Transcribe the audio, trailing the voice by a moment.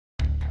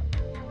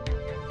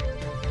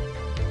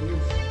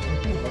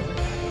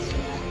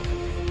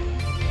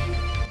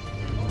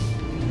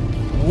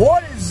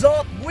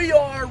We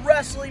are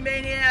wrestling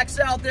maniacs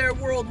out there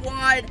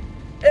worldwide.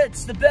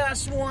 It's the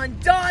best one,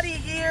 Donnie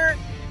here.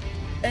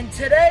 And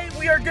today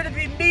we are going to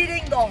be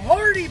meeting the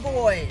Hardy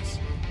Boys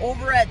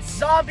over at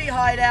Zombie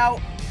Hideout.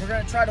 We're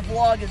going to try to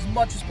vlog as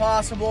much as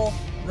possible.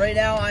 Right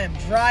now I am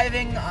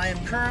driving. I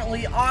am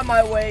currently on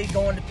my way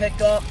going to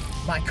pick up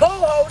my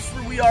co-host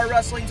for We Are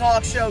Wrestling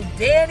Talk Show,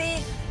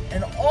 Danny,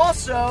 and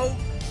also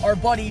our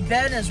buddy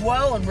Ben as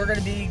well. And we're going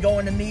to be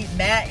going to meet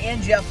Matt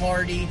and Jeff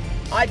Hardy.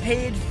 I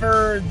paid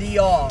for the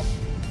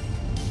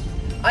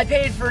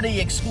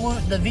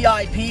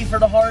VIP for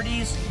the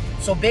Hardys.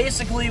 So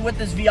basically with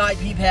this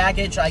VIP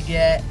package, I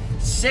get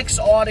 6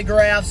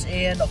 autographs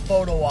and a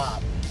photo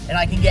op. And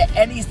I can get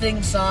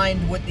anything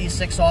signed with these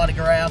 6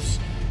 autographs.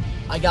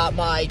 I got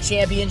my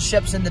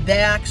championships in the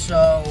back,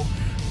 so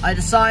I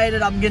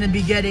decided I'm going to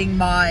be getting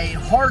my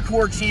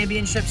Hardcore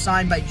Championship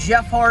signed by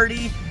Jeff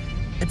Hardy.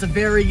 It's a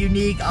very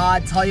unique,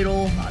 odd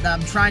title.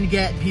 I'm trying to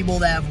get people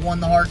that have won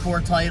the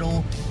Hardcore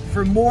title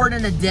for more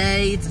than a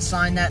day to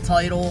sign that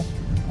title.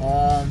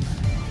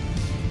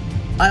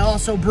 I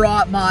also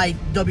brought my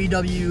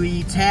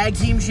WWE Tag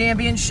Team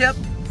Championship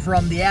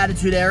from the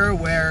Attitude Era,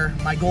 where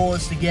my goal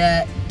is to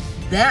get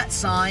that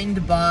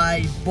signed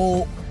by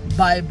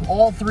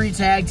all 3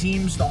 tag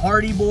teams, the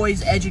Hardy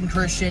Boys, Edge and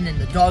Christian, and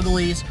the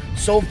Dudleys.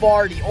 So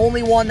far, the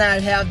only one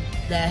that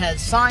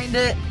has signed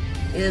it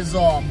is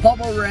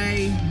Bubba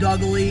Ray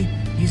Dudley.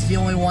 He's the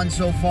only one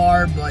so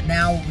far, but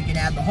now we can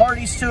add the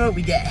Hardys to it.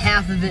 We get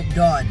half of it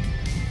done.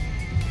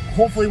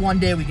 Hopefully one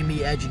day we can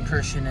meet Edge and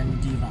Christian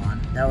and Devon.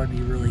 That would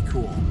be really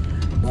cool.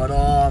 But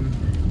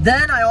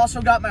then I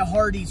also got my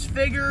Hardys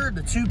figure,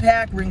 the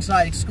 2-pack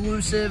ringside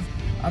exclusive.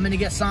 I'm gonna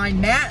get signed.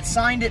 Matt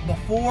signed it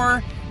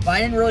before, but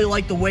I didn't really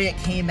like the way it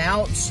came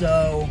out,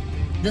 so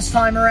this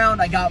time around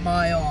I got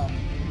my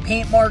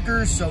paint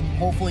markers, so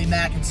hopefully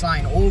Matt can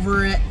sign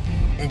over it,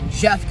 and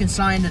Jeff can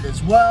sign it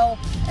as well.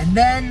 And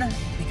then,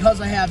 because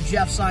I have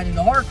Jeff signing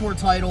the Hardcore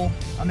title,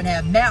 I'm gonna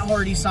have Matt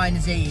Hardy sign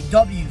his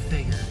AEW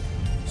figure.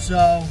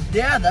 So,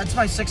 yeah, that's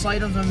my 6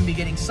 items I'm gonna be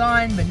getting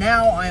signed, but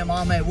now I am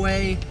on my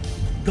way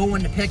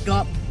going to pick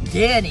up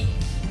Danny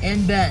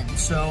and Ben.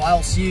 So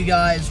I'll see you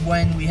guys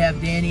when we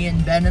have Danny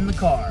and Ben in the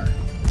car.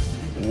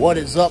 What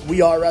is up,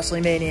 We Are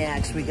Wrestling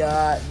Maniacs? We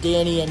got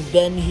Danny and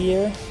Ben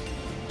here.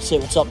 Say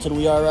what's up to the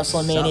We Are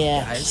Wrestling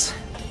Maniacs. What's up,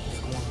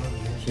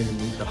 guys? Here to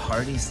meet the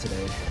Hardys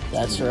today.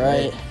 That's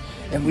right.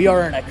 And we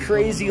are in a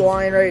crazy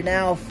line right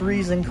now,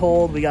 freezing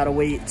cold. We gotta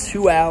wait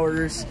 2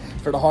 hours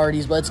for the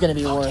Hardys, but it's gonna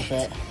be worth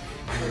it.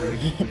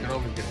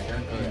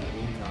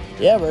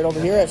 Yeah, right over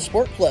here at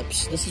Sport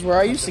Clips. This is where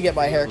I used to get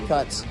my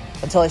haircuts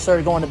until I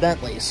started going to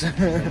Bentley's.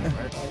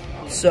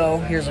 So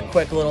here's a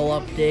quick little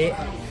update.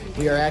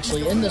 We are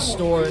actually in the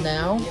store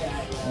now,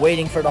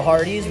 waiting for the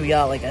Hardys. We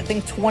got like, I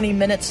think 20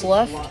 minutes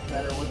left,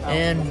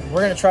 and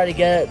we're gonna try to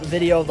get a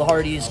video of the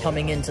Hardys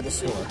coming into the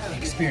store.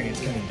 Experience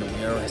coming to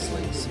We Are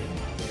Wrestling soon.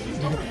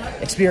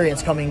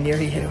 Experience coming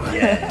near you.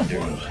 Yeah,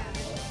 dude.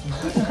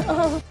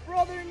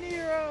 Brother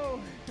Nero!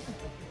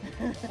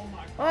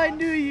 I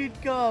knew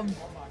you'd come.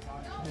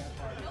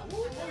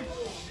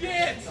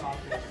 Shit!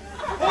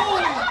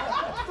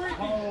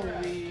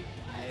 Holy!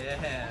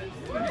 Yeah.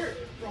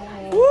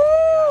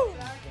 Woo!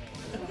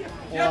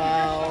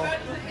 Wow.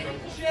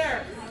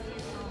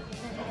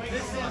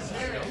 This is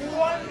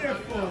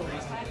wonderful!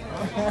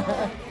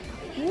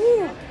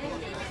 Woo!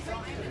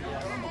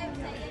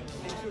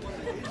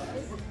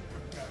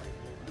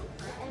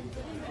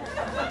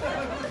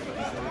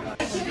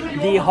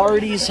 The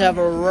Hardys have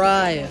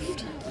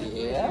arrived.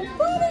 Yeah,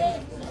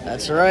 buddy.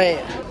 That's right.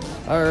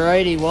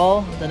 Alrighty,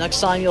 well, the next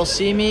time you'll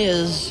see me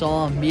is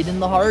meeting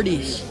the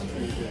Hardys.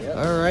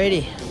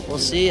 Alrighty, we'll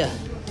see ya.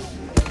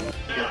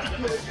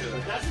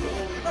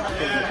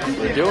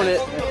 We're doing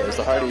it. There's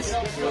the Hardys.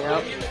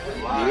 Yep.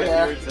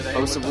 Yeah.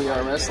 Host of We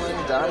Are Wrestling,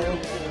 Donnie.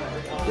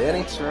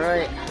 Danny. That's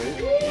right.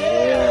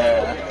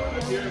 Yeah.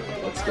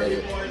 Let's get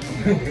it.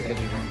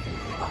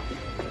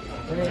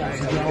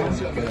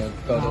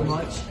 How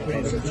much?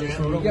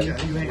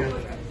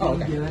 Oh,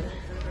 okay.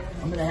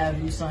 I'm gonna have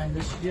you sign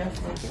this, Jeff.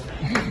 Okay.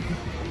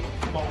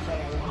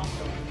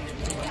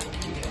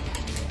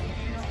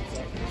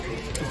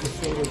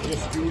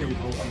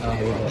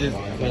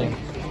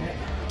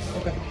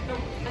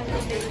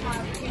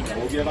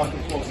 We'll get up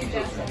and close and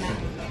personal.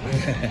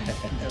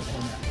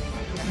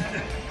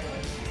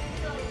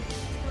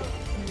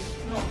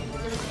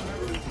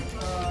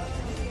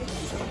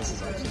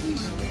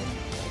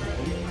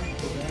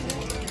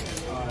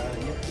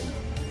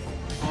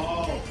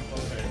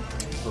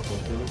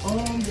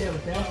 Yeah,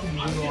 but that's gonna be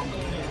on.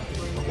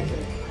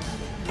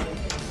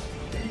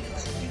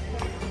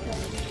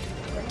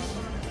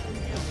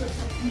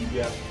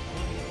 Yeah.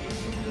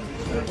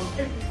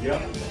 Yeah.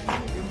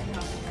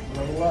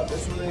 Remember what?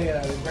 This one they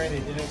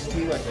branded NXT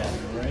like that,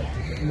 right?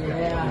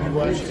 Yeah, I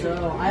believe so.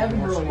 I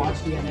haven't really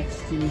watched the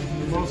NXT,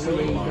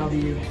 mostly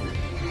AEW.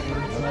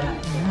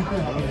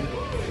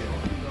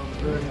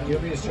 Do you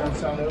want me to shout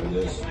sound over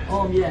this?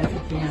 Yeah, if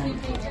you can.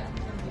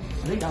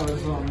 I think I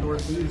was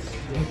Northeast.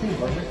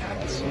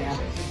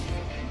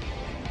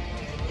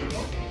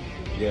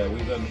 Yeah. Yeah,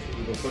 we've been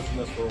pushing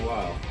this for a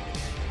while.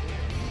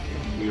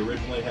 We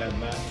originally had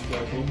Matt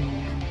scheduled,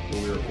 but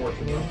we were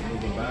fortunate enough to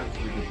move him back so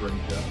we could bring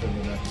Jeff in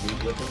the next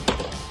week with us.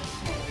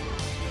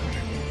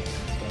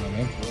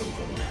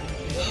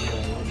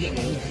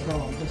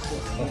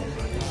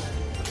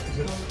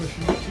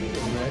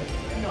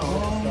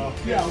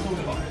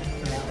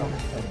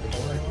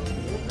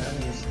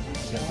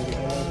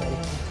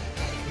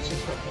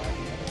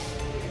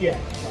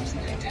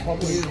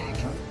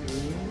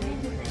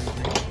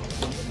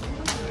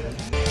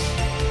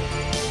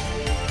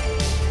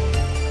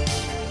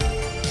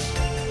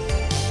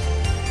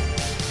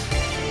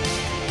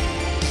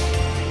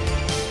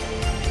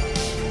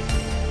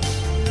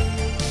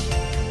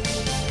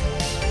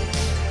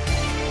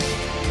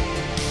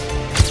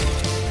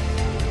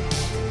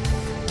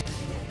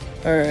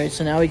 Alright,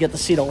 so now we get to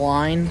see the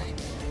line.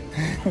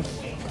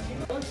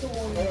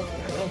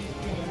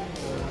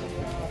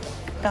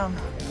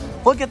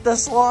 Look at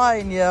this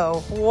line,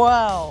 yo.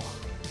 Wow.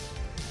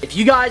 If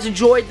you guys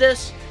enjoyed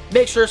this,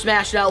 make sure to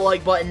smash that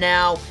like button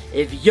now.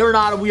 If you're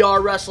not a We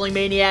Are Wrestling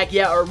Maniac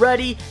yet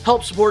already,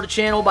 help support the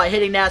channel by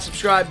hitting that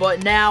subscribe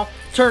button now.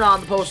 Turn on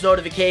the post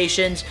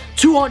notifications.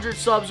 200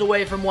 subs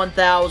away from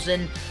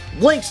 1,000.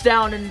 Links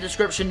down in the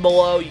description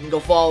below. You can go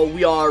follow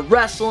We Are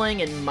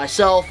Wrestling and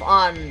myself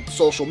on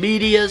social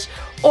medias.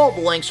 All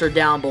the links are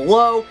down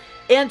below.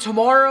 And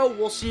tomorrow,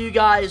 we'll see you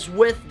guys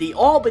with the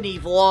Albany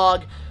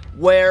vlog,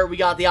 where we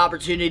got the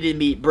opportunity to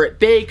meet Britt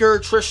Baker,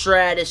 Trish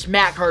Stratus,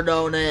 Matt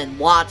Cardona, and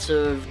lots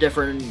of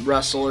different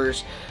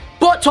wrestlers.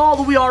 But to all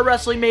the We Are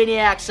Wrestling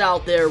Maniacs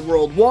out there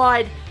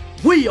worldwide,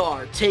 we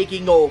are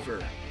taking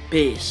over.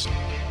 Peace.